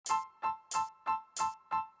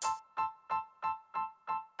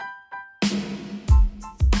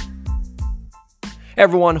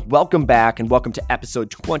everyone, welcome back and welcome to episode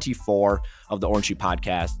 24 of the Orange Tree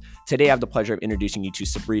Podcast. Today, I have the pleasure of introducing you to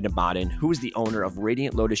Sabrina Bodden, who is the owner of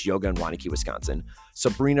Radiant Lotus Yoga in Waunakee, Wisconsin.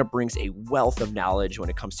 Sabrina brings a wealth of knowledge when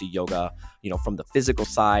it comes to yoga, from the physical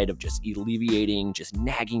side of just alleviating, just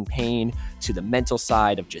nagging pain, to the mental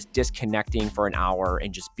side of just disconnecting for an hour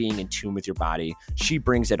and just being in tune with your body. She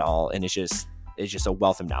brings it all, and it's just a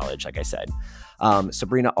wealth of knowledge, like I said.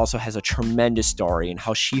 Sabrina also has a tremendous story in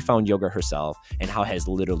how she found yoga herself and how it has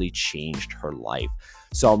literally changed her life.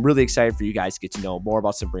 So I'm really excited for you guys to get to know more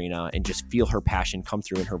about Sabrina and just feel her passion come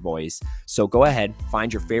through in her voice. So go ahead,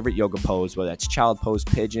 find your favorite yoga pose, whether that's child pose,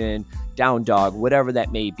 pigeon, down dog, whatever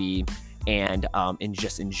that may be, and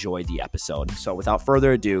just enjoy the episode. So without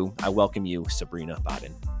further ado, I welcome you, Sabrina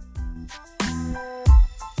Bodden.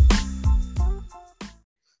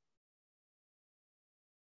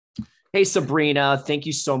 Hey, Sabrina, thank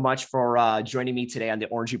you so much for joining me today on the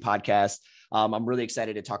Orange Tree Podcast. I'm really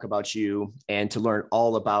excited to talk about you and to learn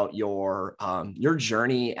all about your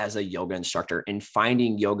journey as a yoga instructor and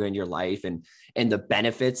finding yoga in your life and the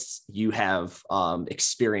benefits you have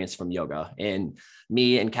experienced from yoga. And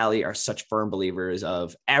me and Kelly are such firm believers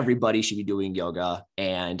of everybody should be doing yoga.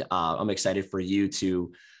 And I'm excited for you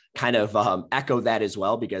to kind of echo that as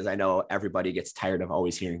well, because I know everybody gets tired of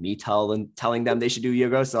always hearing me telling them they should do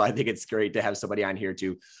yoga. So I think it's great to have somebody on here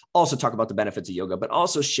to also talk about the benefits of yoga, but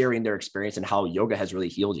also sharing their experience and how yoga has really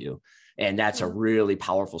healed you. And that's a really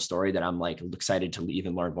powerful story that I'm excited to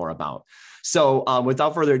even learn more about. So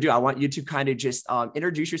without further ado, I want you to kind of just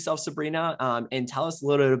introduce yourself, Sabrina, and tell us a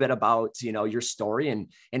little bit about, your story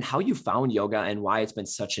and how you found yoga and why it's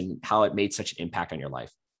been how it made such an impact on your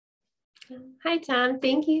life. Hi, Tom.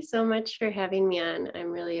 Thank you so much for having me on. I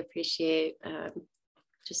really appreciate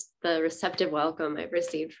just the receptive welcome I've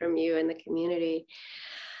received from you and the community.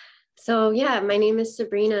 So yeah, my name is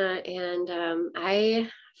Sabrina, and I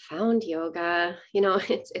found yoga.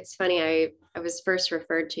 It's funny. I was first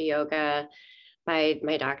referred to yoga by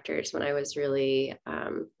my doctors when I was really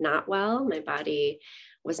not well. My body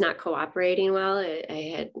was not cooperating well.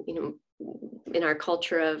 I had, in our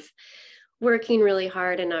culture of working really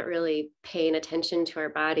hard and not really paying attention to our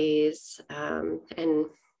bodies and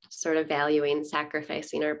sort of valuing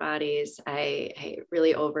sacrificing our bodies. I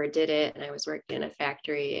really overdid it, and I was working in a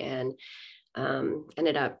factory and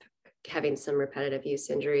ended up having some repetitive use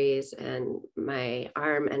injuries, and my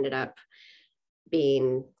arm ended up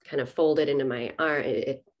being kind of folded into my arm.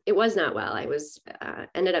 It was not well. I was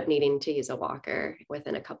ended up needing to use a walker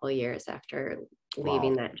within a couple of years after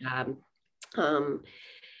leaving that job.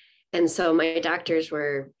 And so my doctors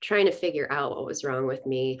were trying to figure out what was wrong with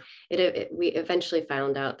me. We eventually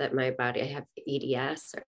found out that my body, I have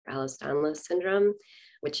EDS, or Ehlers-Danlos syndrome,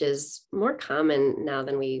 which is more common now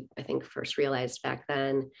than we, I think, first realized back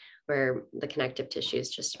then, where the connective tissues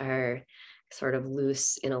just are sort of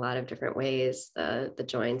loose in a lot of different ways, the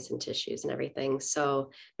joints and tissues and everything.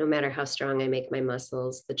 So no matter how strong I make my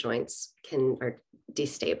muscles, the joints are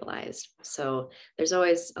destabilized. So there's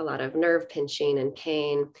always a lot of nerve pinching and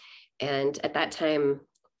pain. And at that time,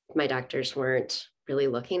 my doctors weren't really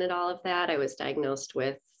looking at all of that. I was diagnosed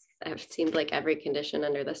with, it seemed like every condition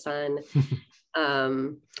under the sun,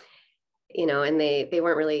 and they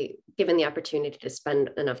weren't really given the opportunity to spend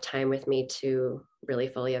enough time with me to really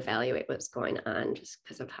fully evaluate what's going on, just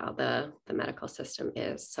because of how the medical system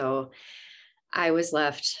is. So I was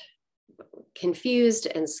left confused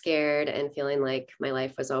and scared and feeling like my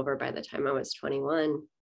life was over by the time I was 21.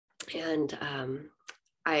 And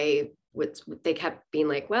they kept being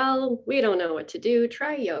like, well, we don't know what to do,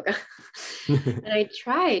 try yoga. And I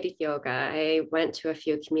tried yoga. I went to a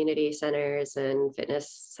few community centers and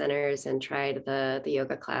fitness centers and tried the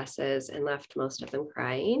yoga classes and left most of them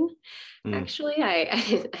crying. Actually,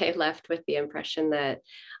 I left with the impression that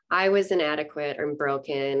I was inadequate or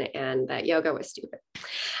broken and that yoga was stupid.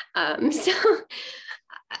 So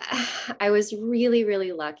I was really,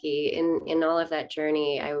 really lucky in all of that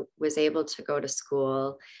journey. I was able to go to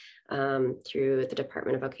school through the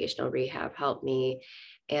Department of Vocational Rehab, helped me.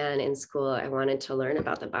 And in school, I wanted to learn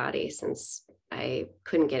about the body since I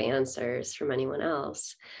couldn't get answers from anyone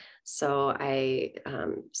else. So I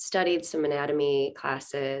studied some anatomy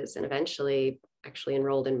classes and eventually actually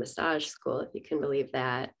enrolled in massage school, if you can believe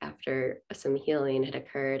that, after some healing had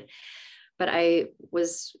occurred. But I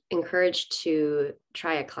was encouraged to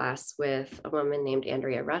try a class with a woman named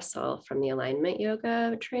Andrea Russell from the Alignment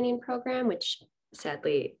Yoga training program, which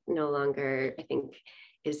sadly no longer, I think,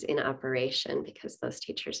 is in operation because those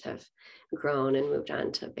teachers have grown and moved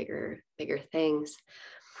on to bigger things.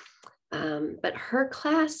 But her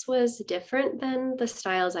class was different than the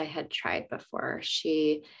styles I had tried before.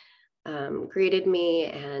 She greeted me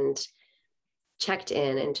and checked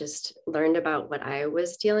in and just learned about what I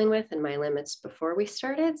was dealing with and my limits before we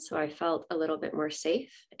started. So I felt a little bit more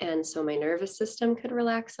safe. And so my nervous system could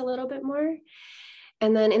relax a little bit more.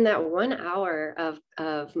 And then in that 1 hour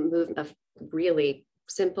of movement, of really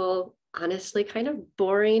simple, honestly, kind of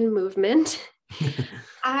boring movement,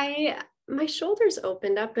 my shoulders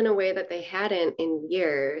opened up in a way that they hadn't in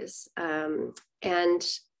years. And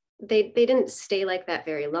they didn't stay like that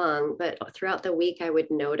very long, but throughout the week, I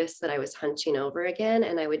would notice that I was hunching over again.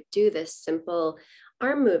 And I would do this simple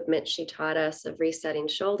arm movement she taught us of resetting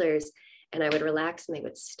shoulders, and I would relax and they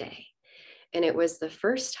would stay. And it was the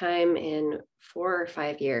first time in 4 or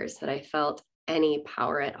 5 years that I felt any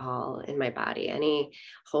power at all in my body, any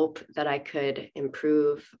hope that I could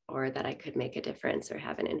improve or that I could make a difference or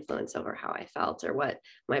have an influence over how I felt or what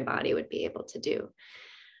my body would be able to do.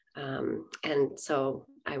 And so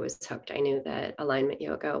I was hooked. I knew that alignment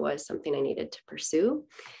yoga was something I needed to pursue.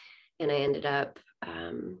 And I ended up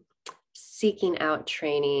seeking out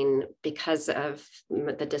training because of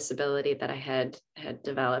the disability that I had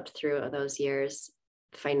developed through those years.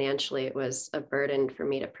 Financially, it was a burden for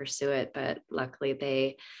me to pursue it, but luckily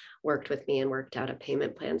they worked with me and worked out a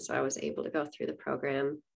payment plan. So I was able to go through the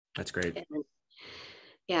program. That's great. And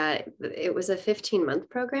yeah, it was a 15-month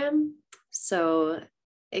program. So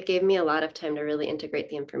it gave me a lot of time to really integrate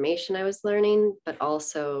the information I was learning, but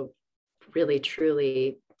also really,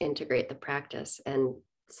 truly integrate the practice and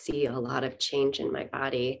see a lot of change in my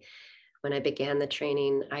body. When I began the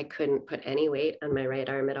training, I couldn't put any weight on my right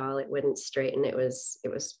arm at all. It wouldn't straighten.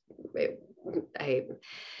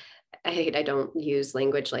 I don't use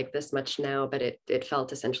language like this much now, but it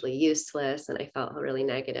felt essentially useless. And I felt really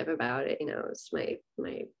negative about it. It was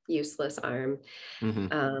my useless arm.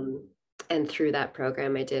 Mm-hmm. And through that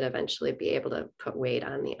program, I did eventually be able to put weight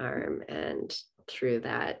on the arm, and through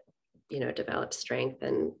that, develop strength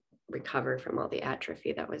and recover from all the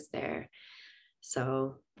atrophy that was there.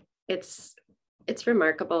 So it's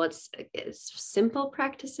remarkable. It's simple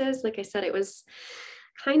practices. Like I said, it was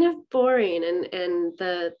kind of boring, and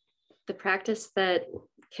the practice that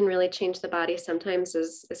can really change the body sometimes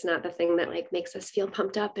is not the thing that like makes us feel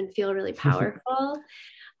pumped up and feel really powerful.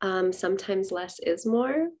 Sometimes less is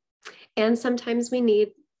more. And sometimes we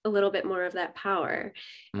need a little bit more of that power.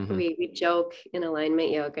 Mm-hmm. We joke in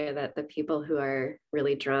alignment yoga that the people who are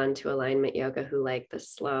really drawn to alignment yoga, who like the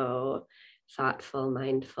slow, thoughtful,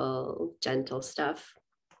 mindful, gentle stuff,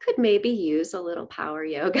 could maybe use a little power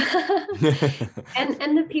yoga.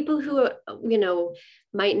 and the people who,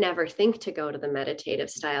 might never think to go to the meditative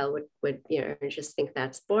style would just think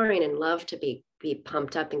that's boring and love to be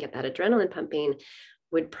pumped up and get that adrenaline pumping,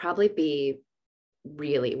 would probably be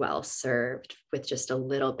really well served with just a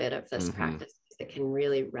little bit of this practice that can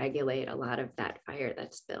really regulate a lot of that fire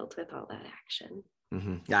that's built with all that action.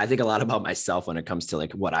 Mm-hmm. Yeah, I think a lot about myself when it comes to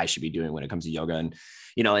like what I should be doing when it comes to yoga. And,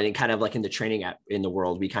 and kind of like in the training in the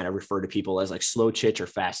world, we kind of refer to people as like slow twitch or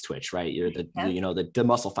fast twitch, right? You're the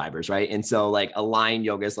muscle fibers, right? And so like align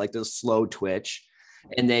yoga is like the slow twitch.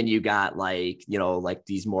 And then you got like, like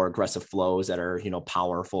these more aggressive flows that are,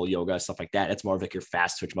 powerful yoga, stuff like that. It's more of like your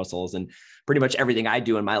fast twitch muscles. And pretty much everything I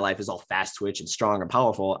do in my life is all fast twitch and strong and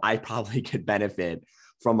powerful. I probably could benefit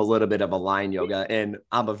from a little bit of align yoga. And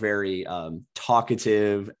I'm a very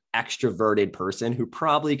talkative, extroverted person who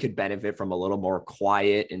probably could benefit from a little more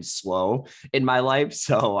quiet and slow in my life.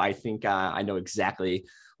 So I think I know exactly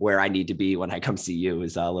where I need to be when I come see you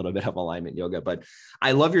is a little bit of alignment yoga. But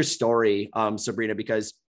I love your story, Sabrina,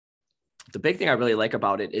 because the big thing I really like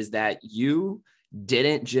about it is that you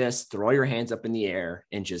didn't just throw your hands up in the air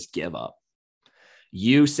and just give up.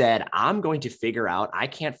 You said, I'm going to figure out, I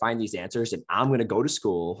can't find these answers, and I'm going to go to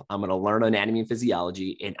school. I'm going to learn anatomy and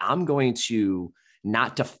physiology, and I'm going to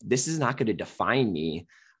this is not going to define me.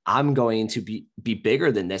 I'm going to be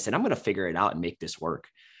bigger than this, and I'm going to figure it out and make this work.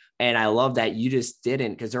 And I love that you just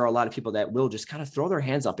didn't, because there are a lot of people that will just kind of throw their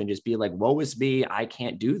hands up and just be like, woe is me, I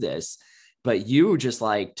can't do this. But you just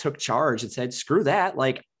like took charge and said, screw that.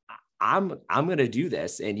 Like, I'm going to do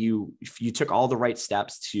this. And you took all the right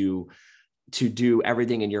steps to do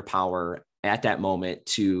everything in your power at that moment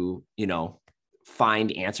to,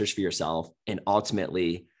 find answers for yourself. And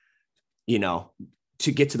ultimately,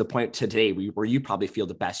 to get to the point today where you probably feel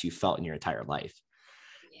the best you felt in your entire life.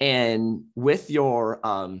 And with your,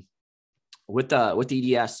 with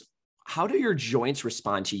the EDS, how do your joints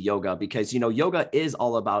respond to yoga? Because, yoga is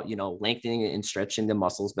all about, lengthening and stretching the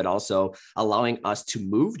muscles, but also allowing us to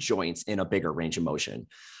move joints in a bigger range of motion.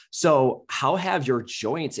 So how have your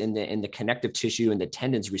joints in the connective tissue and the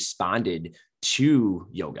tendons responded to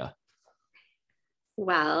yoga?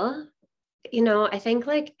 Well, I think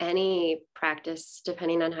like any practice,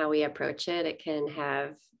 depending on how we approach it, it can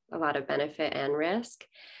have a lot of benefit and risk.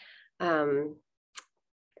 Um,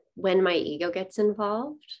 when my ego gets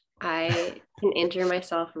involved, I can injure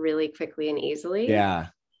myself really quickly and easily Yeah.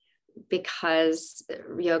 because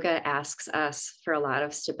yoga asks us for a lot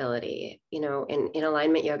of stability. In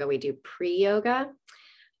alignment yoga, we do pre-yoga,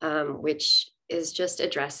 which is just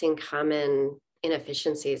addressing common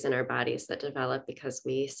inefficiencies in our bodies that develop because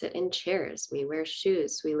we sit in chairs, we wear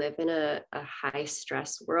shoes, we live in a high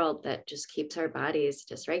stress world that just keeps our bodies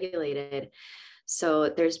dysregulated. So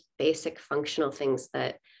there's basic functional things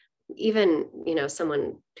that even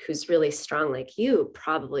someone who's really strong like you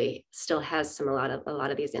probably still has a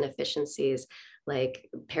lot of these inefficiencies, like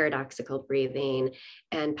paradoxical breathing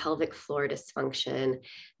and pelvic floor dysfunction.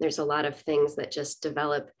 There's a lot of things that just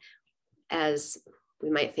develop as we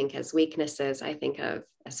might think as weaknesses. I think of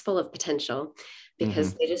as full of potential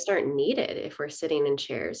because they just aren't needed if we're sitting in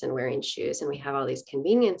chairs and wearing shoes and we have all these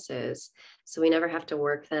conveniences. So we never have to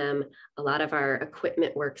work them. A lot of our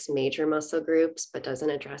equipment works major muscle groups, but doesn't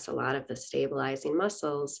address a lot of the stabilizing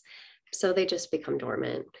muscles. So they just become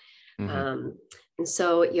dormant. And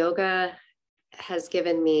so yoga has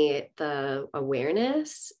given me the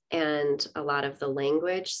awareness and a lot of the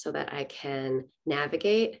language so that I can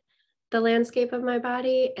navigate the landscape of my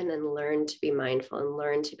body and then learn to be mindful and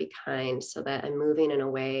learn to be kind so that I'm moving in a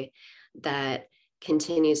way that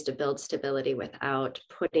continues to build stability without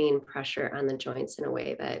putting pressure on the joints in a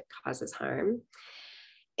way that causes harm.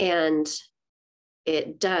 And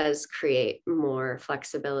it does create more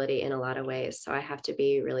flexibility in a lot of ways. So I have to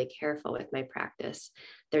be really careful with my practice.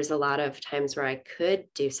 There's a lot of times where I could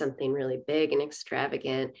do something really big and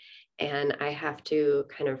extravagant, and I have to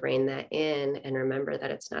kind of rein that in and remember that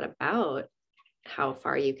it's not about how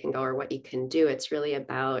far you can go or what you can do. It's really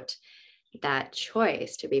about that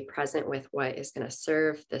choice to be present with what is going to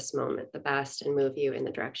serve this moment the best and move you in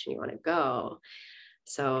the direction you want to go.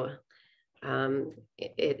 So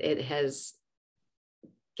it has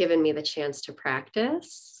given me the chance to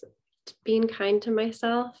practice being kind to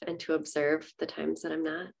myself and to observe the times that I'm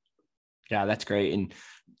not. Yeah, that's great. And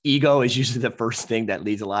ego is usually the first thing that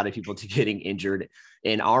leads a lot of people to getting injured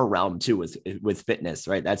in our realm too, with fitness,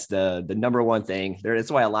 right? That's the number one thing there. That's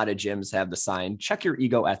why a lot of gyms have the sign, check your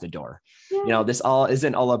ego at the door. Yeah. This all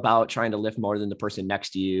isn't all about trying to lift more than the person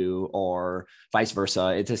next to you or vice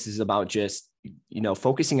versa. This is about just,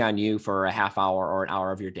 focusing on you for a half hour or an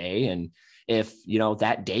hour of your day. And if,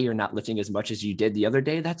 that day you're not lifting as much as you did the other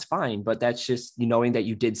day, that's fine. But that's just knowing that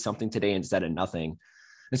you did something today instead of nothing.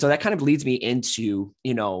 And so that kind of leads me into,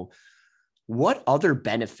 what other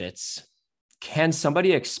benefits can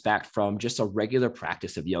somebody expect from just a regular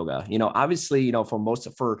practice of yoga? Obviously,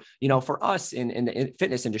 for us in the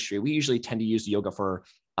fitness industry, we usually tend to use yoga for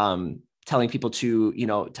telling people to,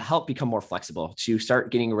 to help become more flexible, to start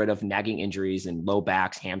getting rid of nagging injuries and low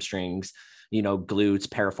backs, hamstrings, glutes,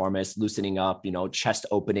 piriformis, loosening up, chest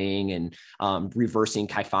opening and reversing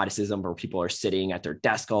kyphoticism where people are sitting at their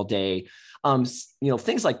desk all day,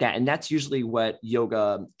 things like that. And that's usually what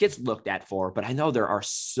yoga gets looked at for. But I know there's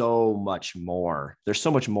so much more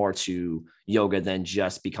to yoga than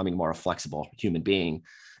just becoming more a flexible human being.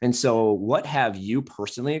 And so what have you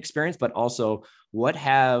personally experienced, but also what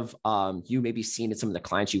have you maybe seen in some of the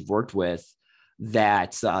clients you've worked with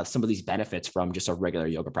that some of these benefits from just a regular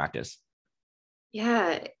yoga practice?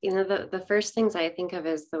 Yeah, the first things I think of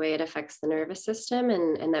is the way it affects the nervous system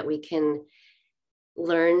and that we can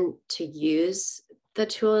learn to use the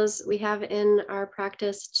tools we have in our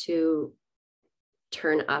practice to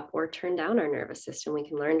turn up or turn down our nervous system. We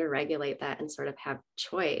can learn to regulate that and sort of have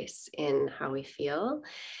choice in how we feel.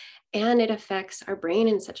 And it affects our brain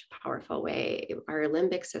in such a powerful way. Our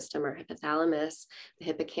limbic system, our hypothalamus, the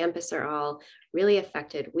hippocampus are all really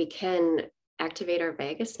affected. We can activate our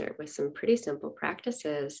vagus nerve with some pretty simple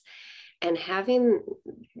practices. And having,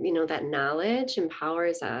 that knowledge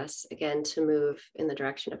empowers us again to move in the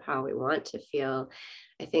direction of how we want to feel.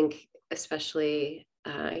 I think, especially,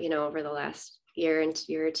 over the last year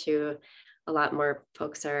or two, a lot more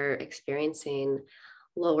folks are experiencing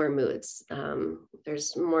lower moods.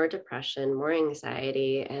 There's more depression, more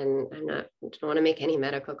anxiety, and don't want to make any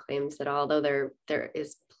medical claims at all, though there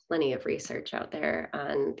is plenty of research out there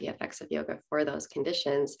on the effects of yoga for those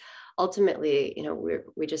conditions. Ultimately,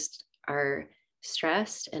 we just are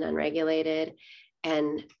stressed and unregulated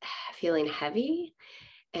and feeling heavy,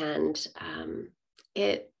 and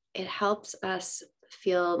it helps us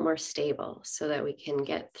feel more stable so that we can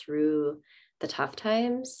get through the tough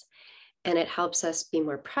times. And it helps us be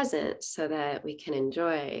more present so that we can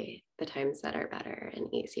enjoy the times that are better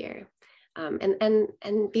and easier.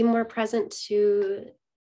 and be more present to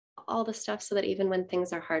all the stuff so that even when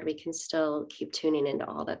things are hard, we can still keep tuning into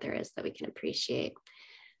all that there is that we can appreciate.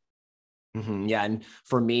 Mm-hmm. Yeah. And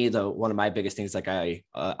for me, one of my biggest things that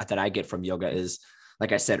I get from yoga is,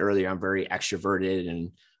 like I said earlier, I'm very extroverted,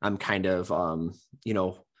 and I'm kind of,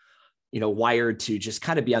 wired to just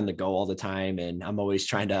kind of be on the go all the time. And I'm always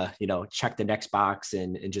trying to, check the next box,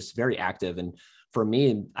 and just very active. And for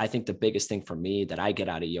me, I think the biggest thing for me that I get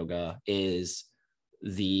out of yoga is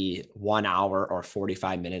the 1 hour or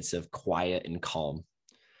 45 minutes of quiet and calm.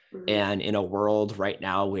 Mm-hmm. And in a world right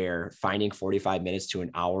now where finding 45 minutes to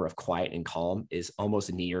an hour of quiet and calm is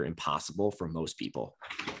almost near impossible for most people.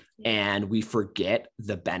 And we forget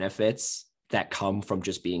the benefits that come from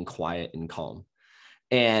just being quiet and calm.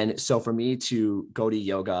 And so for me to go to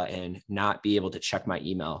yoga and not be able to check my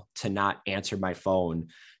email, to not answer my phone,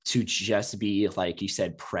 to just be, like you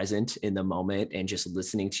said, present in the moment and just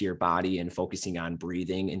listening to your body and focusing on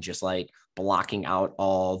breathing and just like blocking out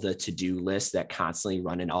all the to-do lists that constantly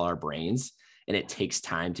run in all our brains. And it takes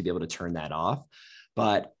time to be able to turn that off.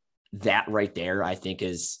 But that right there, I think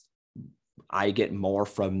I get more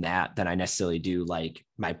from that than I necessarily do like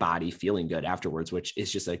my body feeling good afterwards, which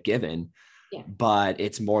is just a given. Yeah. But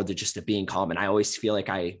it's more than just being calm. And I always feel like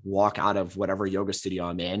I walk out of whatever yoga studio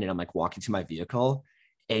I'm in, and I'm like walking to my vehicle,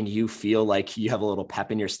 and you feel like you have a little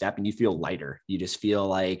pep in your step, and you feel lighter. You just feel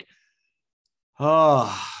like,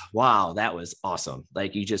 oh, wow, that was awesome.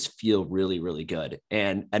 Like you just feel really, really good.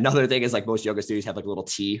 And another thing is, like, most yoga studios have like a little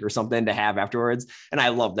tea or something to have afterwards. And I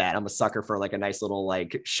love that. I'm a sucker for like a nice little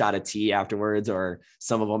like shot of tea afterwards, or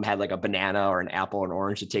some of them had like a banana or an apple or an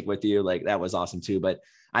orange to take with you. Like that was awesome too. But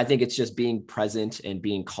I think it's just being present and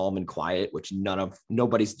being calm and quiet, which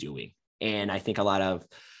nobody's doing. And I think a lot of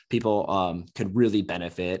people could really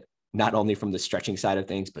benefit not only from the stretching side of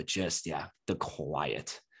things, but just, the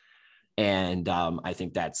quiet. And I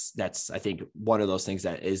think that's I think one of those things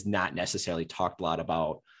that is not necessarily talked a lot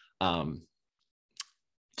about to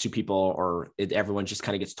people, or everyone just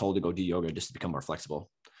kind of gets told to go do yoga just to become more flexible.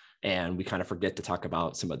 And we kind of forget to talk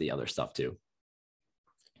about some of the other stuff too.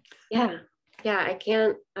 Yeah. I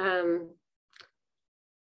can't,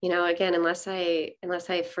 again, unless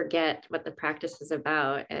I forget what the practice is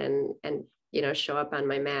about and show up on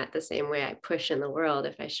my mat the same way I push in the world.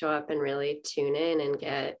 If I show up and really tune in and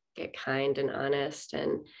get kind and honest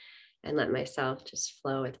and let myself just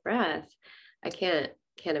flow with breath, I can't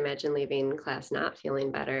imagine leaving class not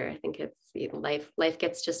feeling better. I think it's life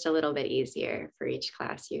gets just a little bit easier for each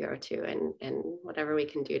class you go to, and whatever we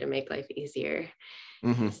can do to make life easier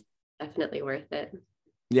is definitely worth it.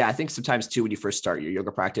 Yeah, I think sometimes too, when you first start your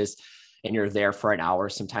yoga practice and you're there for an hour,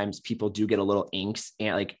 sometimes people do get a little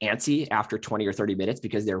antsy after 20 or 30 minutes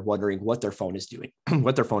because they're wondering what their phone is doing,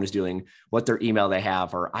 what their email they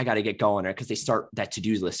have, or I got to get going, because they start that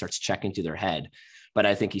to-do list starts checking through their head. But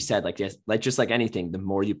I think you said, just like anything, the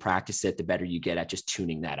more you practice it, the better you get at just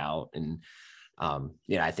tuning that out. And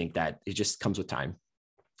I think that it just comes with time.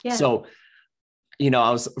 Yeah. So,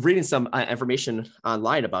 I was reading some information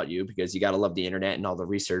online about you, because you got to love the internet and all the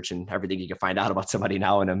research and everything you can find out about somebody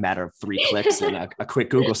now in a matter of 3 clicks and a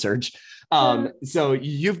quick Google search. So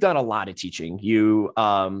you've done a lot of teaching.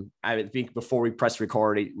 I think before we pressed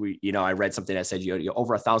record, I read something that said you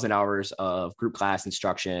over 1,000 hours of group class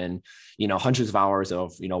instruction, hundreds of hours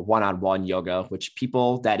of, one-on-one yoga, which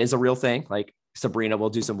that is a real thing. Like Sabrina will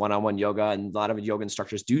do some one-on-one yoga, and a lot of yoga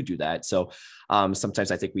instructors do that. So sometimes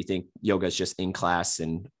I think we think yoga is just in class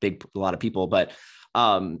and a lot of people, but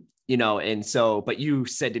but you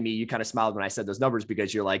said to me, you kind of smiled when I said those numbers,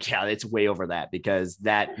 because you're like, yeah, it's way over that, because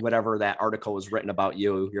whatever that article was written about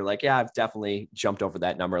you're like, yeah, I've definitely jumped over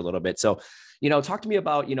that number a little bit. So, talk to me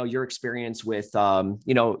about, your experience with,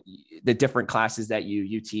 the different classes that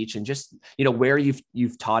you teach, and just, where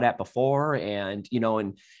you've taught at before, and,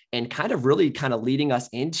 and kind of really kind of leading us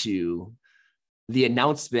into the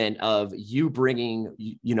announcement of you bringing,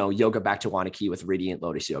 yoga back to Wanakee with Radiant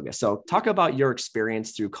Lotus Yoga. So talk about your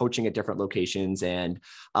experience through coaching at different locations, and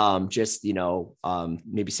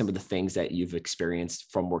maybe some of the things that you've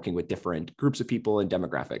experienced from working with different groups of people and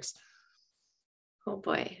demographics. Oh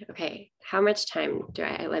boy. Okay. How much time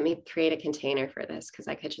let me create a container for this? Cause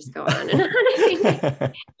I could just go on and on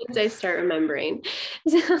once I start remembering.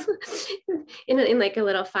 So in like a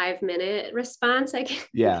little 5-minute response, I can.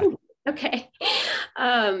 Yeah. Okay.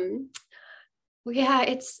 Yeah,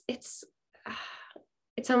 it's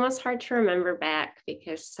almost hard to remember back,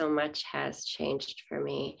 because so much has changed for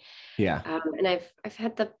me. Yeah. And I've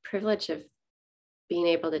had the privilege of being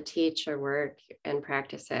able to teach or work and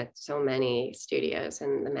practice at so many studios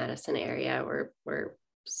in the Madison area. We're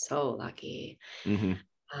so lucky. Mm-hmm.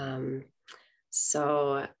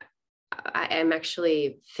 So I am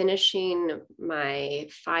actually finishing my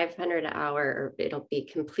 500-hour, or it'll be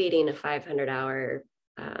completing a 500-hour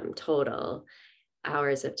total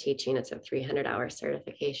hours of teaching. It's a 300-hour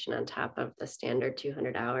certification on top of the standard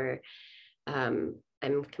 200-hour.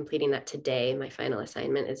 I'm completing that today. My final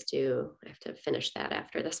assignment is due. I have to finish that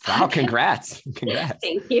after this podcast. Wow, congrats. Congrats.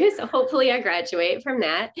 Thank you. So hopefully I graduate from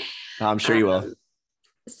that. I'm sure you will.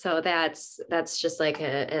 So that's just like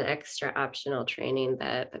an extra optional training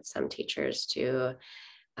that some teachers do,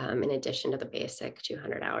 in addition to the basic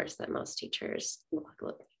 200 hours that most teachers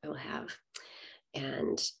will have.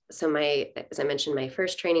 And so as I mentioned, my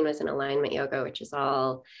first training was in alignment yoga, which is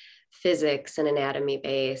all physics and anatomy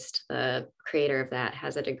based. The creator of that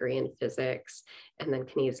has a degree in physics and then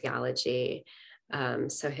kinesiology.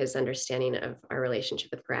 So his understanding of our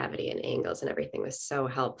relationship with gravity and angles and everything was so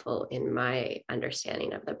helpful in my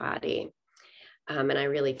understanding of the body. And I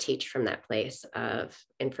really teach from that place of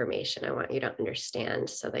information. I want you to understand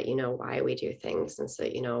so that you know why we do things, and so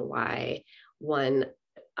that you know why one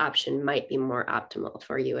option might be more optimal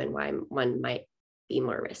for you and why one might be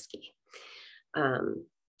more risky.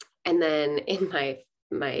 And then in my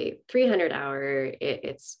 300-hour,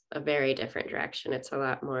 it's a very different direction. It's a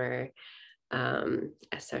lot more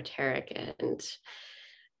esoteric and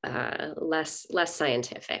less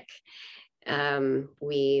scientific.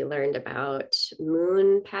 We learned about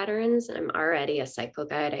moon patterns. I'm already a cycle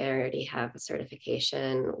guide. I already have a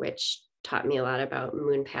certification, which taught me a lot about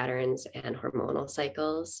moon patterns and hormonal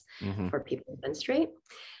cycles for people who menstruate.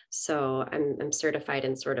 So I'm certified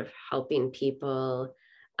in sort of helping people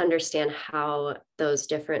understand how those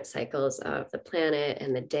different cycles of the planet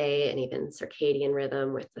and the day and even circadian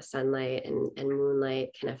rhythm with the sunlight and moonlight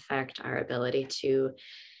can affect our ability to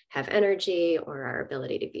have energy, or our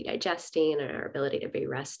ability to be digesting, or our ability to be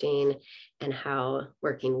resting, and how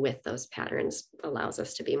working with those patterns allows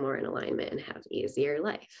us to be more in alignment and have easier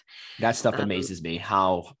life. That stuff amazes me,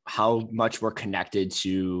 how much we're connected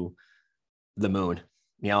to the moon.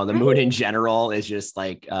 You know, the moon in general is just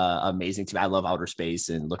like amazing to me. I love outer space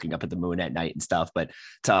and looking up at the moon at night and stuff. But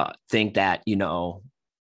to think that, you know,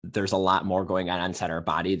 there's a lot more going on inside our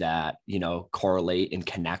body that, you know, correlate and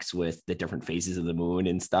connects with the different phases of the moon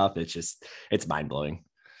and stuff. It's mind blowing.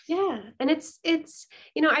 Yeah. And it's,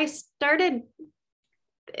 you know, I started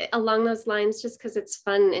along those lines just because it's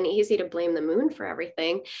fun and easy to blame the moon for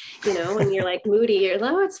everything. You know, when you're like moody, you're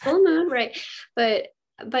like, oh, it's full moon, right? But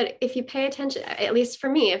if you pay attention, at least for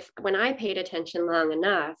me, when I paid attention long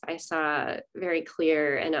enough, I saw very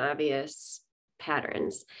clear and obvious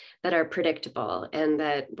patterns that are predictable, and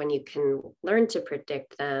that when you can learn to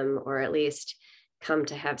predict them, or at least come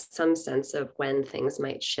to have some sense of when things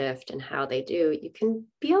might shift and how they do, you can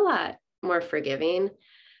be a lot more forgiving,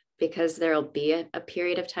 because there'll be a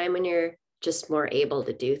period of time when you're just more able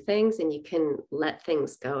to do things, and you can let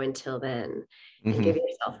things go until then and give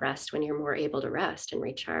yourself rest when you're more able to rest and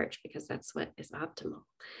recharge, because that's what is optimal.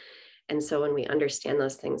 And so when we understand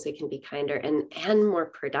those things, we can be kinder and more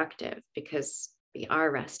productive, because we are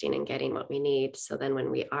resting and getting what we need. So then when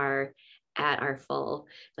we are at our full,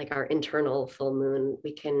 like our internal full moon,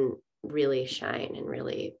 we can really shine and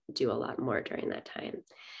really do a lot more during that time.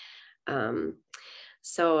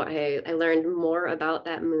 So I learned more about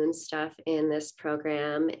that moon stuff in this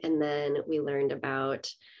program. And then we learned about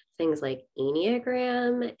things like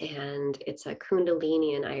Enneagram, and it's a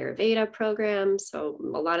Kundalini and Ayurveda program. So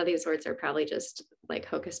a lot of these words are probably just like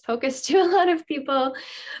hocus pocus to a lot of people.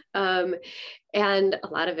 And a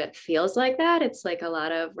lot of it feels like that. It's like a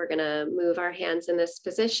lot of, we're going to move our hands in this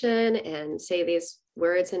position and say these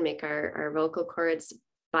words and make our vocal cords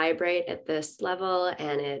vibrate at this level.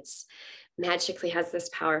 And it's magically has this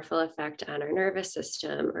powerful effect on our nervous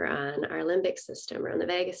system, or on our limbic system, or on the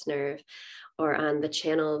vagus nerve, or on the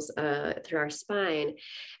channels through our spine.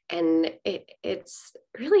 And it's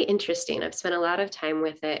really interesting. I've spent a lot of time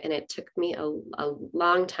with it, and it took me a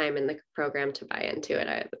long time in the program to buy into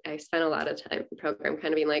it. I spent a lot of time in the program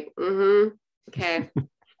kind of being like, okay.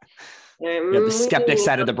 The skeptic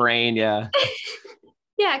side of the brain. Yeah.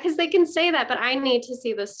 Yeah, because they can say that, but I need to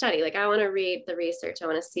see the study. Like, I want to read the research. I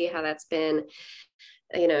want to see how that's been,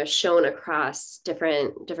 you know, shown across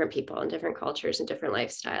different people and different cultures and different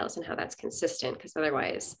lifestyles, and how that's consistent. Because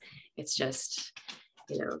otherwise, it's just,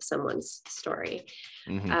 you know, someone's story.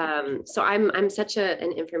 So I'm such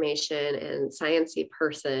an information and sciencey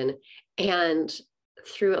person, and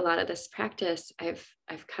through a lot of this practice,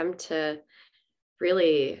 I've come to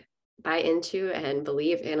really buy into and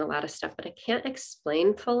believe in a lot of stuff that I can't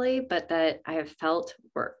explain fully, but that I have felt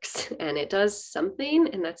works, and it does something,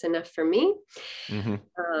 and that's enough for me.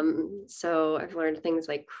 Mm-hmm. So I've learned things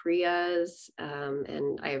like kriyas,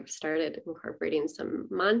 and I've started incorporating some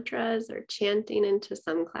mantras or chanting into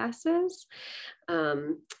some classes.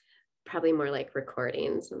 Probably more like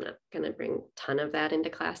recordings. I'm not going to bring a ton of that into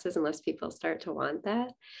classes unless people start to want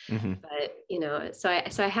that. Mm-hmm. But, you know, so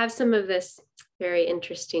I have some of this very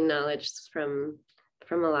interesting knowledge from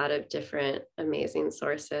a lot of different amazing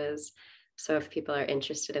sources. So if people are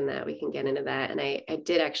interested in that, we can get into that. And I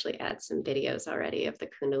did actually add some videos already of the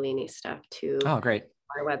Kundalini stuff to Great.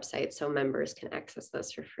 our website, so members can access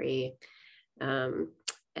those for free. And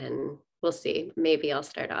we'll see, maybe I'll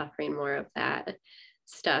start offering more of that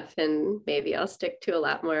stuff, and maybe I'll stick to a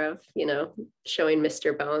lot more of, you know, showing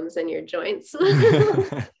Mr. Bones and your joints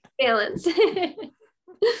balance.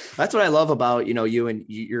 That's what I love about, you know, you, and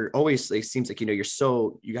you're always, it seems like, you know,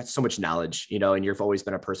 you got so much knowledge, you know, and you've always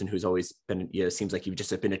been a person who's always been, you know, it seems like you've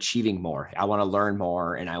just been achieving more. I want to learn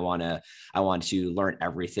more, and I want to learn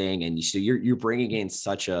everything. And so you're bringing in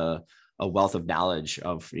such a wealth of knowledge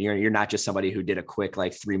of, you're not just somebody who did a quick,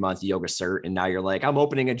 like 3-month yoga cert, and now you're like, I'm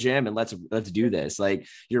opening a gym and let's do this. Like,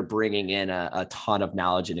 you're bringing in a ton of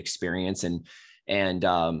knowledge and experience, and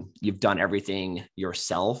you've done everything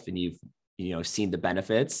yourself, and you've, you know, seen the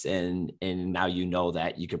benefits, and now you know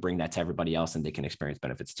that you could bring that to everybody else and they can experience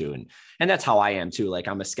benefits too. And that's how I am too. Like,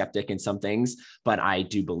 I'm a skeptic in some things, but I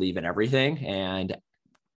do believe in everything. And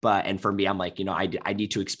for me, I'm like, you know, I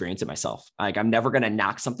need to experience it myself. Like, I'm never going to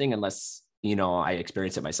knock something unless, you know, I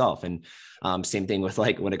experience it myself. And same thing with,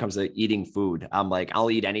 like, when it comes to eating food, I'm like, I'll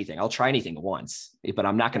eat anything. I'll try anything once, but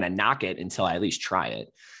I'm not going to knock it until I at least try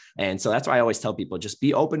it. And so that's why I always tell people, just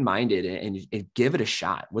be open-minded and give it a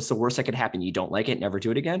shot. What's the worst that could happen? You don't like it, never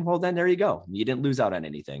do it again. Well, then there you go. You didn't lose out on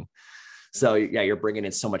anything. So yeah, you're bringing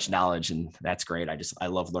in so much knowledge, and that's great. I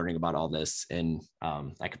love learning about all this. And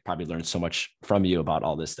I could probably learn so much from you about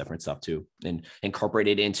all this different stuff too, and incorporate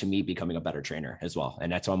it into me becoming a better trainer as well.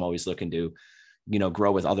 And that's why I'm always looking to, you know,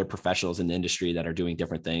 grow with other professionals in the industry that are doing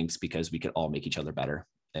different things, because we could all make each other better.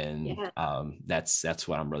 And that's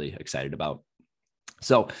what I'm really excited about.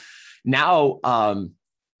 So now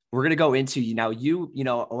we're going to go into, you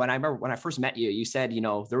know, when I first met you, you said, you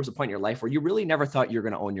know, there was a point in your life where you really never thought you were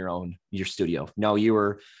going to own your studio. No, you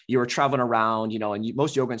were traveling around, you know, and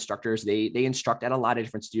most yoga instructors, they instruct at a lot of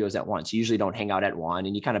different studios at once. You usually don't hang out at one,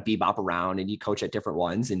 and you kind of bebop around and you coach at different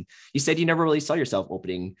ones. And you said you never really saw yourself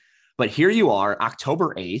opening, but here you are,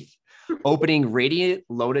 October 8th, opening Radiant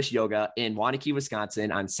Lotus Yoga in Waunakee,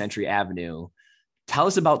 Wisconsin on Century Avenue. Tell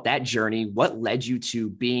us about that journey. What led you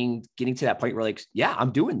to getting to that point where, like, yeah,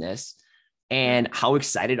 I'm doing this, and how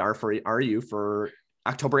excited are you for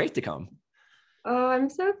October 8th to come? Oh, I'm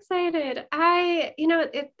so excited.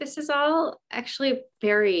 This is all actually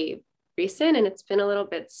very recent, and it's been a little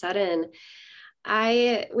bit sudden.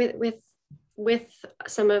 With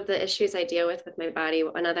some of the issues I deal with my body,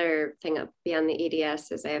 another thing beyond the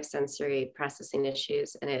EDS is I have sensory processing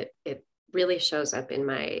issues, and it really shows up in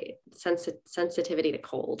my sensitivity to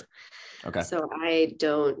cold. Okay. So I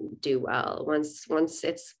don't do well. Once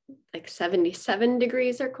it's like 77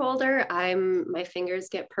 degrees or colder, my fingers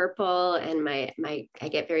get purple, and I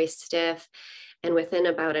get very stiff. And within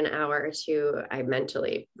about an hour or two, I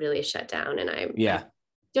mentally really shut down, and I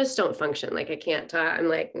just don't function. Like, I can't talk. I'm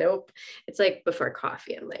like, nope. It's like before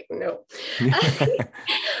coffee. I'm like, nope.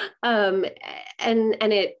 And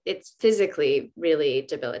it's physically really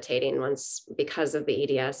debilitating because of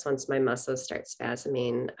the EDS. Once my muscles start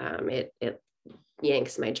spasming, it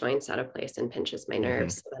yanks my joints out of place and pinches my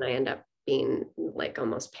nerves. So then I end up being like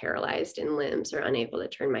almost paralyzed in limbs, or unable to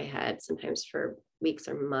turn my head, sometimes for weeks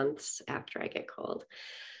or months after I get cold.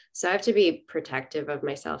 So I have to be protective of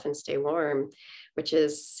myself and stay warm, which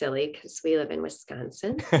is silly because we live in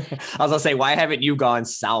Wisconsin. I was gonna say, why haven't you gone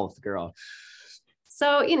south, girl?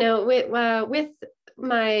 So, you know, with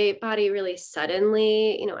my body really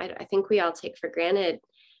suddenly, you know, I think we all take for granted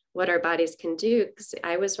what our bodies can do, because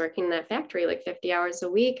I was working in that factory like 50 hours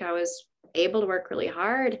a week. I was able to work really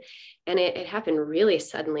hard, and it happened really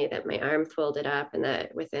suddenly that my arm folded up, and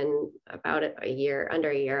that within about under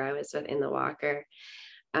a year, I was in the walker.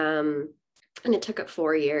 And it took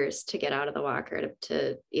 4 years to get out of the walker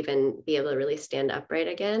to even be able to really stand upright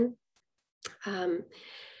again.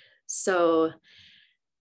 So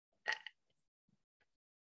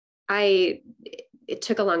it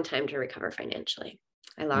took a long time to recover financially.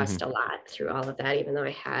 I lost a lot through all of that, even though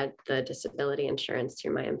I had the disability insurance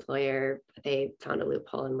through my employer. They found a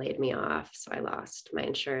loophole and laid me off. So I lost my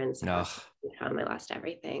insurance, I lost income, I lost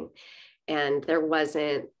everything. And there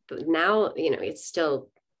wasn't, now, it's still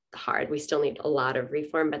hard. We still need a lot of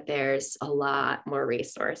reform, but there's a lot more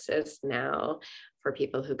resources now for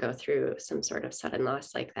people who go through some sort of sudden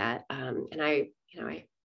loss like that. And I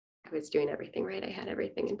was doing everything right. I had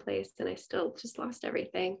everything in place and I still just lost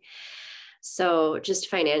everything. So just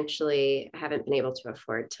financially, I haven't been able to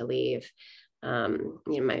afford to leave.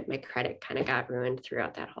 My credit kind of got ruined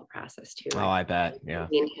throughout that whole process too. Oh, I bet. Yeah.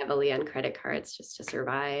 Leaned heavily on credit cards just to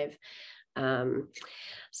survive.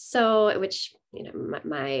 So, which,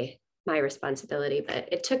 my responsibility, but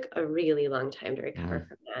it took a really long time to recover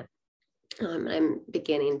from that. I'm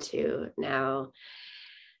beginning to now.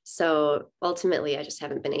 So ultimately, I just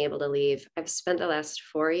haven't been able to leave. I've spent the last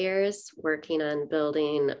 4 years working on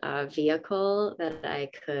building a vehicle that I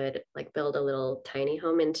could like build a little tiny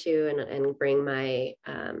home into and bring my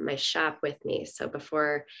shop with me. So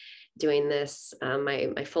before doing this,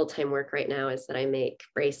 my full-time work right now is that I make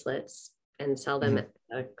bracelets and sell them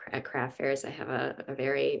at craft fairs. I have a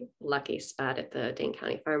very lucky spot at the Dane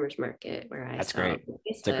County Farmers Market where I That's sell great. bracelets.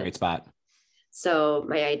 It's a great spot. So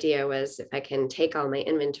my idea was if I can take all my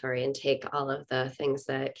inventory and take all of the things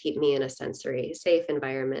that keep me in a sensory safe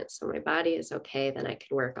environment so my body is okay, then I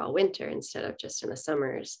can work all winter instead of just in the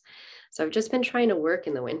summers. So I've just been trying to work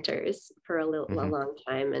in the winters for a long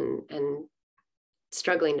time and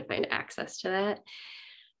struggling to find access to that.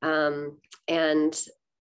 And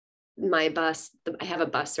my bus, I have a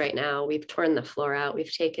bus right now. We've torn the floor out.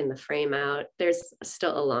 We've taken the frame out. There's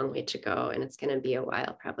still a long way to go, and it's going to be a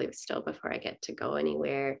while probably still before I get to go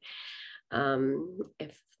anywhere.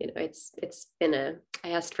 It's been I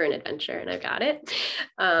asked for an adventure and I got it.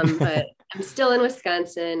 But I'm still in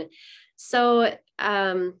Wisconsin. So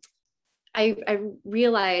I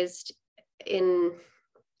realized in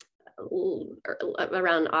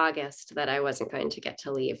around August that I wasn't going to get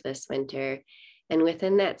to leave this winter. And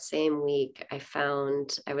within that same week, I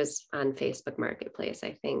was on Facebook Marketplace,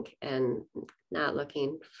 I think, and not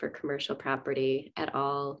looking for commercial property at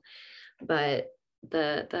all. But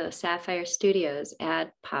the Sapphire Studios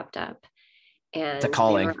ad popped up, and it's a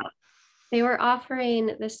calling. They were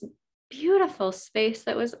offering this beautiful space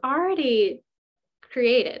that was already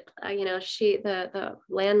created. The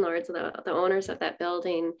landlords, the owners of that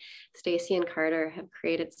building, Stacy and Carter, have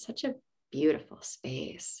created such a beautiful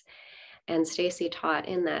space. And Stacy taught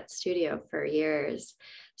in that studio for years.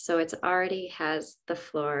 So it's already has the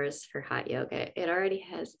floors for hot yoga. It already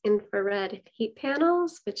has infrared heat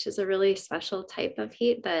panels, which is a really special type of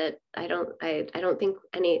heat that I don't think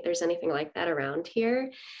there's anything like that around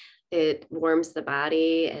here. It warms the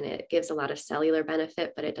body and it gives a lot of cellular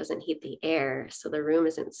benefit, but it doesn't heat the air. So the room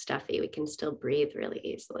isn't stuffy. We can still breathe really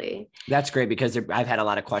easily. That's great because I've had a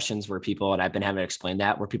lot of questions where people, and I've been having to explain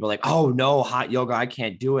that, where people are like, oh no, hot yoga, I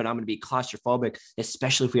can't do it. I'm going to be claustrophobic,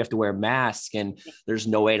 especially if we have to wear masks and there's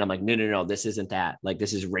no way. And I'm like, no, this isn't that. Like,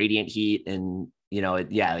 this is radiant heat. And,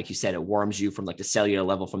 like you said, it warms you from like the cellular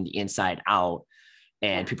level from the inside out.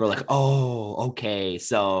 And people are like, oh, okay.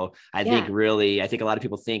 So I think a lot of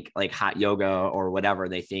people think like hot yoga or whatever.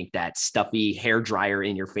 They think that stuffy hair dryer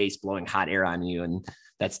in your face blowing hot air on you. And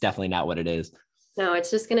that's definitely not what it is. No, it's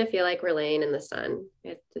just going to feel like we're laying in the sun.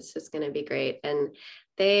 It's just going to be great. And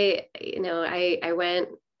they, I went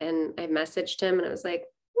and I messaged him and I was like,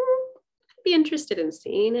 I'd be interested in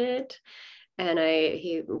seeing it. And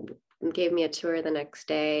he gave me a tour the next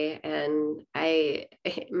day, and my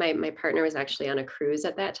partner was actually on a cruise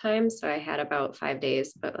at that time, so I had about 5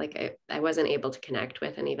 days, but like I wasn't able to connect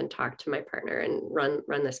with and even talk to my partner and run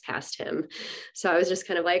this past him. So I was just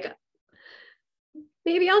kind of like,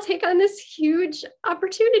 maybe I'll take on this huge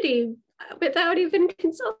opportunity without even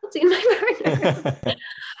consulting my partner.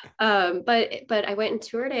 But I went and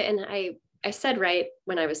toured it, and I said right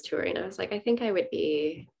when I was touring, I was like, I think it would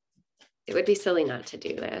be silly not to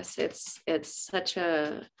do this. It's such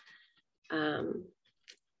a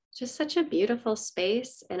just such a beautiful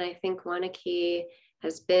space. And I think Wanakee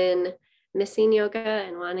has been missing yoga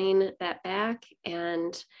and wanting that back.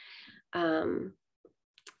 And I'm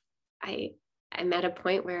at a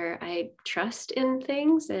point where I trust in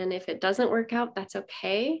things, and if it doesn't work out, that's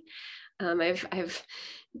okay. I've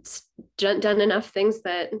done enough things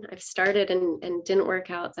that I've started and didn't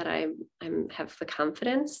work out that I have the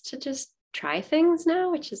confidence to just try things now,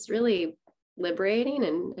 which is really liberating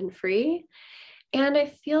and free. And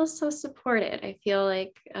I feel so supported. I feel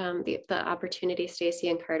like the opportunity Stacy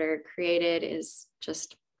and Carter created is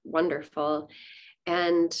just wonderful.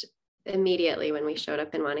 And immediately when we showed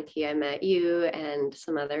up in Wanakee, I met you and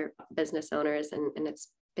some other business owners, and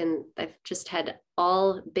I've just had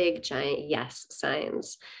all big giant yes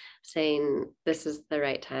signs saying this is the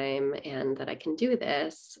right time and that I can do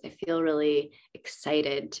this, I feel really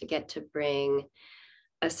excited to get to bring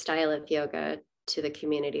a style of yoga to the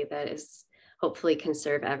community that is hopefully can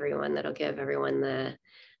serve everyone, that'll give everyone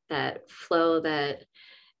that flow that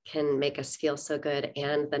can make us feel so good,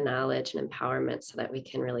 and the knowledge and empowerment so that we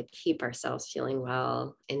can really keep ourselves feeling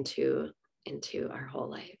well into our whole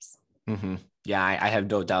lives. Mm-hmm. Yeah, I have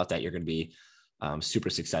no doubt that you're going to be super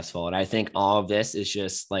successful. And I think all of this is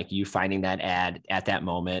just like you finding that ad at that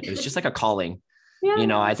moment. It was just like a calling.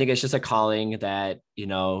 Yeah. I think it's just a calling that,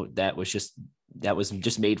 that was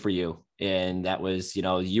just made for you. And that was,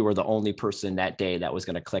 you were the only person that day that was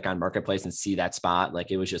going to click on Marketplace and see that spot. Like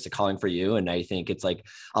it was just a calling for you. And I think it's like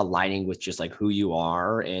aligning with just like who you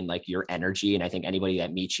are and like your energy. And I think anybody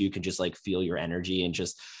that meets you can just like feel your energy and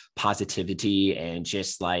just positivity, and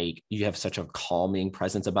just like you have such a calming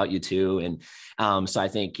presence about you too. And so I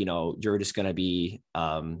think, you're just going to be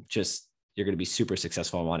you're going to be super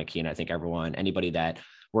successful in Wanakee. And I think anybody that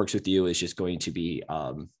works with you is just going to be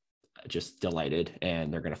just delighted,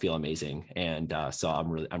 and they're going to feel amazing. And so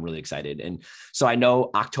I'm really excited. And so I know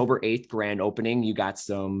October 8th, grand opening, you got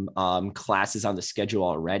some classes on the schedule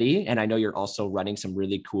already. And I know you're also running some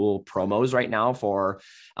really cool promos right now for,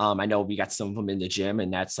 I know we got some of them in the gym,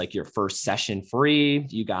 and that's like your first session free.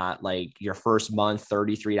 You got like your first month,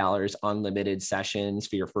 $33 unlimited sessions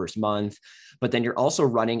for your first month. But then you're also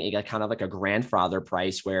running a kind of like a grandfather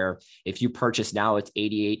price where if you purchase now, it's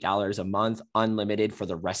 $88 a month, unlimited for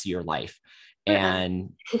the rest of your life.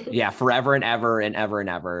 And yeah, forever and ever and ever and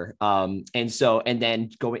ever. And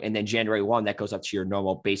then January 1, that goes up to your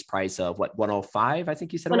normal base price of what, 105, I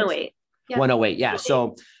think you said 108. Yep. 108. Yeah.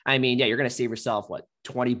 So, I mean, yeah, you're going to save yourself what,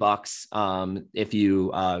 $20 if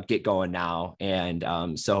you get going now.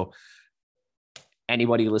 And so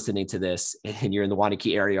anybody listening to this and you're in the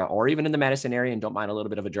Wanakee area or even in the Madison area and don't mind a little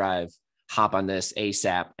bit of a drive, hop on this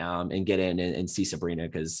ASAP and get in and see Sabrina,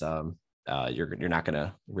 because you're not going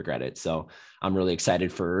to regret it. So I'm really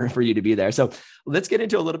excited for you to be there. So let's get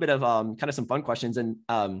into a little bit of kind of some fun questions. And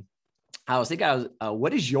I was thinking,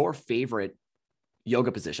 what is your favorite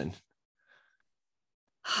yoga position?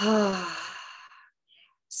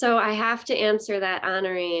 So I have to answer that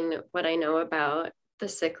honoring what I know about the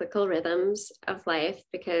cyclical rhythms of life,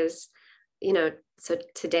 because, so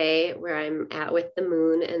today where I'm at with the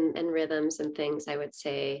moon and rhythms and things, I would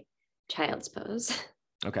say child's pose.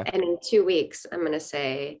 Okay. And in 2 weeks, I'm going to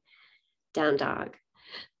say down dog.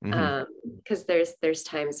 Because there's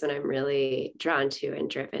times when I'm really drawn to and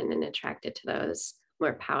driven and attracted to those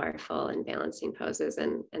more powerful and balancing poses.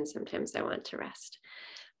 And sometimes I want to rest.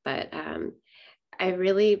 But I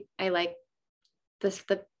like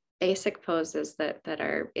the basic poses that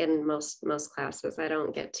are in most classes. I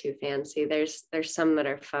don't get too fancy. There's some that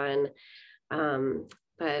are fun.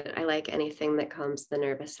 But I like anything that calms the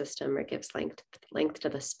nervous system or gives length to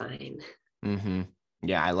the spine. Mm-hmm.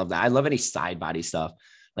 Yeah, I love that. I love any side body stuff,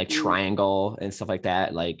 like triangle and stuff like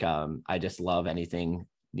that. Like, I just love anything,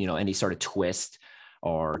 any sort of twist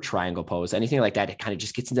or triangle pose, anything like that. It kind of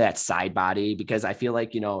just gets into that side body, because I feel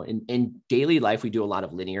like, in daily life, we do a lot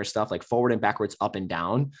of linear stuff, like forward and backwards, up and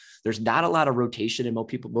down. There's not a lot of rotation in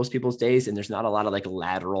most people's days. And there's not a lot of like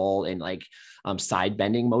lateral and like side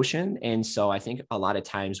bending motion. And so I think a lot of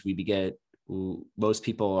times most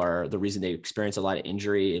people are, the reason they experience a lot of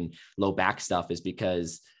injury and low back stuff is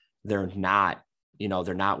because they're not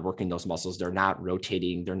working those muscles. They're not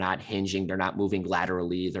rotating. They're not hinging. They're not moving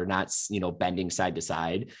laterally. They're not, bending side to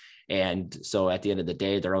side. And so at the end of the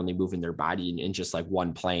day, they're only moving their body in just like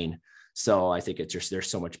one plane. So I think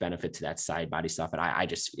there's so much benefit to that side body stuff.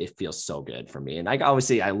 And it feels so good for me. And like,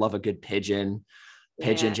 obviously I love a good pigeon.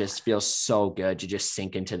 Pigeon just feels so good to just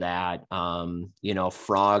sink into that,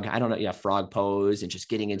 frog, I don't know. Yeah. Frog pose, and just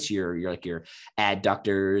getting into your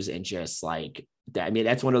adductors and just like that. I mean,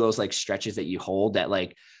 that's one of those like stretches that you hold that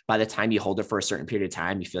like, by the time you hold it for a certain period of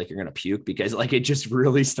time, you feel like you're going to puke, because like, it just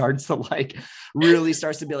really starts to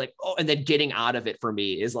be like, oh, and then getting out of it for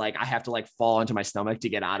me is like, I have to like fall into my stomach to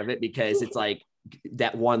get out of it, because it's like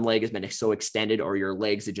that one leg has been so extended, or your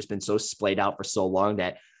legs have just been so splayed out for so long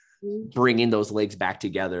that bringing those legs back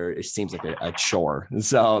together, it seems like a chore.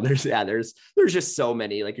 So there's just so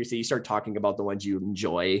many, like you say, you start talking about the ones you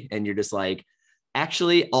enjoy and you're just like,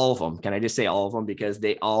 actually all of them. Can I just say all of them? Because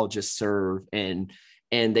they all just serve and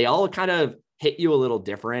they all kind of hit you a little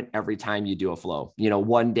different every time you do a flow.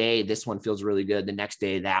 One day this one feels really good. The next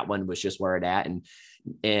day that one was just where it at.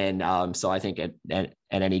 And so I think at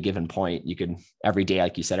any given point, you can, every day,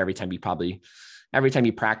 like you said, every time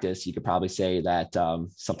you practice, you could probably say that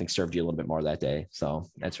something served you a little bit more that day. So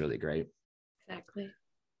that's really great. Exactly.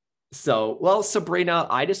 So, well, Sabrina,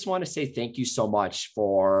 I just want to say thank you so much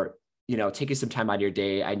for, taking some time out of your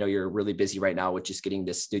day. I know you're really busy right now with just getting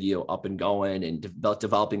this studio up and going and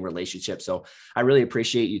developing relationships. So I really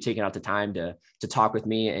appreciate you taking out the time to talk with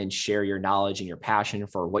me and share your knowledge and your passion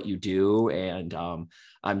for what you do. And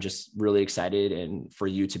I'm just really excited and for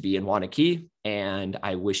you to be in Wanakee, and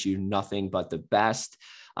I wish you nothing but the best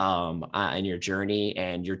in your journey.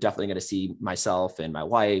 And you're definitely going to see myself and my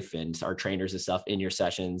wife and our trainers and stuff in your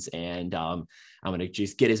sessions. And I'm going to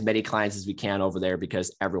just get as many clients as we can over there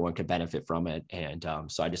because everyone can benefit from it. And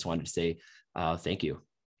so I just wanted to say thank you.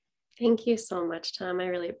 Thank you so much, Tom. I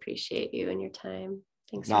really appreciate you and your time.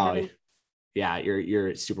 Thanks for No, having me. yeah,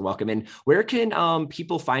 you're super welcome. And where can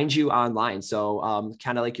people find you online? So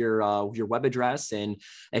kind of like your web address, and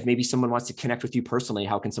if maybe someone wants to connect with you personally,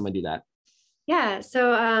 how can someone do that? Yeah,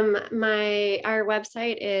 so our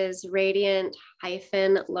website is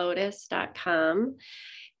radiant-lotus.com,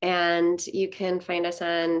 and you can find us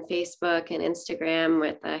on Facebook and Instagram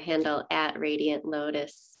with the handle at Radiant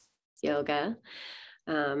Lotus Yoga.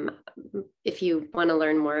 If you want to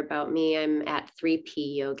learn more about me, I'm at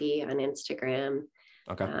 3P Yogi on Instagram.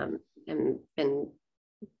 Okay. And been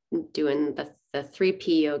doing the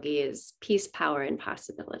 3P Yogi is peace, power, and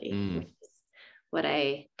possibility, which is what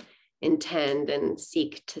I intend and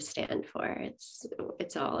seek to stand for. It's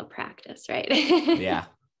all a practice, right? Yeah.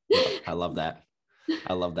 I love that.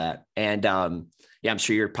 I love that. And yeah, I'm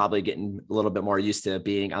sure you're probably getting a little bit more used to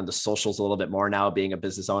being on the socials a little bit more now, being a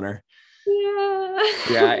business owner.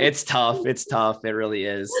 Yeah, it's tough. It's tough. It really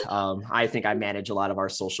is. I think I manage a lot of our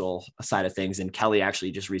social side of things. And Kelly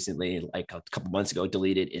actually just recently, like a couple months ago,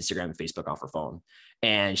 deleted Instagram and Facebook off her phone.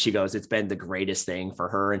 And she goes, it's been the greatest thing for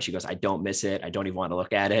her. And she goes, I don't miss it. I don't even want to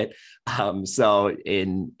look at it. So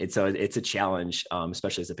it's a challenge,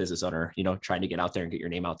 especially as a business owner, trying to get out there and get your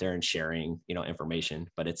name out there and sharing, information.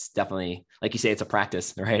 But it's definitely, like you say, it's a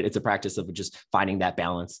practice, right? It's a practice of just finding that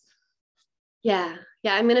balance. Yeah.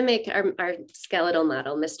 I'm going to make our skeletal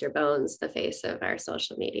model, Mr. Bones, the face of our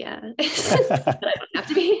social media. But I don't have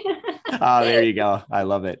to be. Oh, there you go. I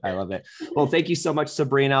love it. I love it. Well, thank you so much,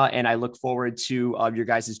 Sabrina. And I look forward to your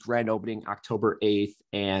guys' grand opening October 8th.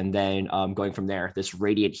 And then going from there, this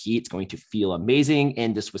radiant heat is going to feel amazing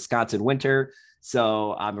in this Wisconsin winter.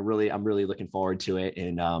 So I'm really looking forward to it.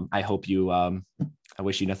 And I hope I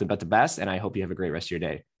wish you nothing but the best. And I hope you have a great rest of your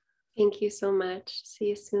day. Thank you so much. See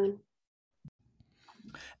you soon.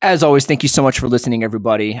 As always, thank you so much for listening,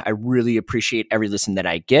 everybody. I really appreciate every listen that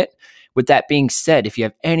I get. With that being said, if you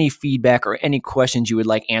have any feedback or any questions you would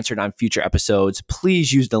like answered on future episodes,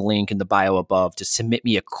 please use the link in the bio above to submit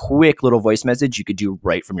me a quick little voice message you could do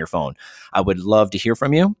right from your phone. I would love to hear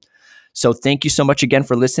from you. So thank you so much again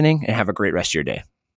for listening, and have a great rest of your day.